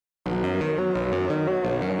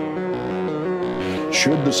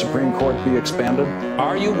Should the Supreme Court be expanded?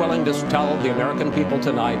 Are you willing to tell the American people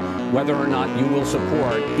tonight whether or not you will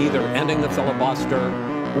support either ending the filibuster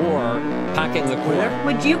or packing the court?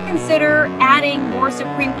 Would you consider adding more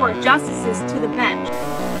Supreme Court justices to the bench?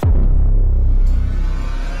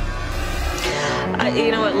 You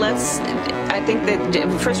know what, I think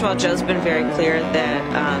that, first of all, Joe's been very clear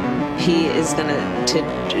that he is going to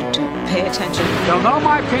pay attention. They'll know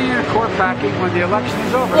my opinion of court packing when the election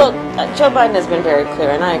is over. Well, Joe Biden has been very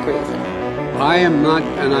clear, and I agree with him. I am not,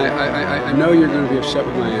 and I know you're going to be upset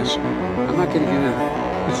with my answer. I'm not going to get into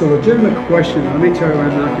it. It's a legitimate question. Let me tell you,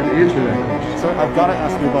 I'm not going to answer that question. Sir, I've got to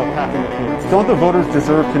ask you about packing the courts. Don't the voters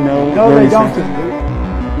deserve to know? No, they don't.